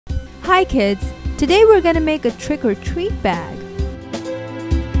Hi kids! Today we're gonna make a trick-or-treat bag.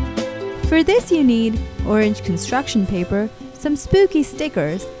 For this you need orange construction paper, some spooky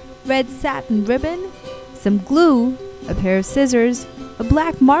stickers, red satin ribbon, some glue, a pair of scissors, a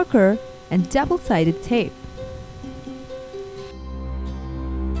black marker, and double-sided tape.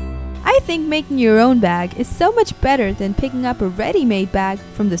 I think making your own bag is so much better than picking up a ready-made bag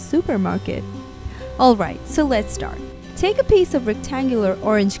from the supermarket. Alright, so let's start. Take a piece of rectangular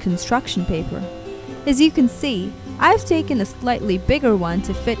orange construction paper. As you can see, I've taken a slightly bigger one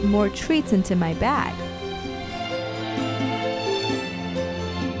to fit more treats into my bag.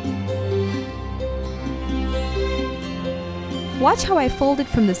 Watch how I fold it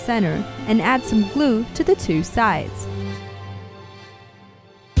from the center and add some glue to the two sides.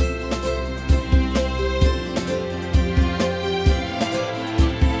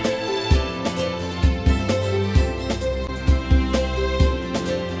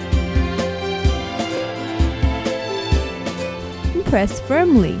 Press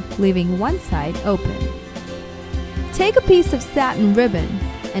firmly, leaving one side open. Take a piece of satin ribbon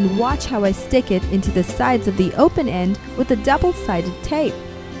and watch how I stick it into the sides of the open end with a double-sided tape.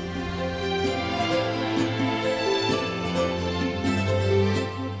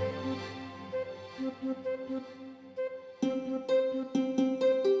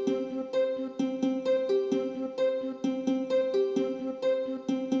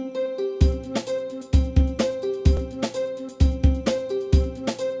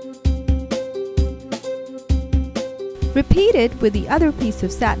 Repeat it with the other piece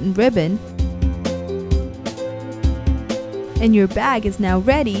of satin ribbon, and your bag is now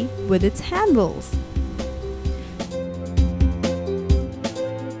ready with its handles.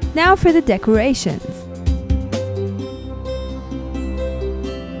 Now for the decorations.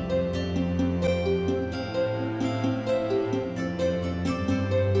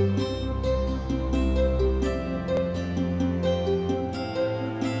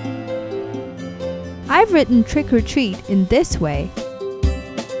 I've written trick or treat in this way.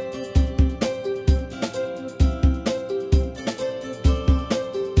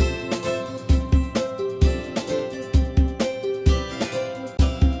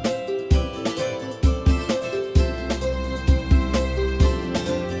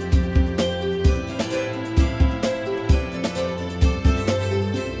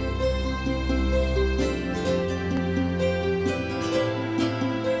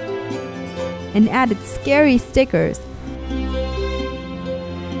 And added scary stickers.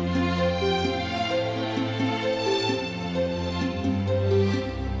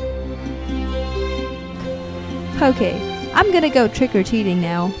 Okay, I'm gonna go trick-or-treating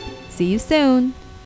now. See you soon!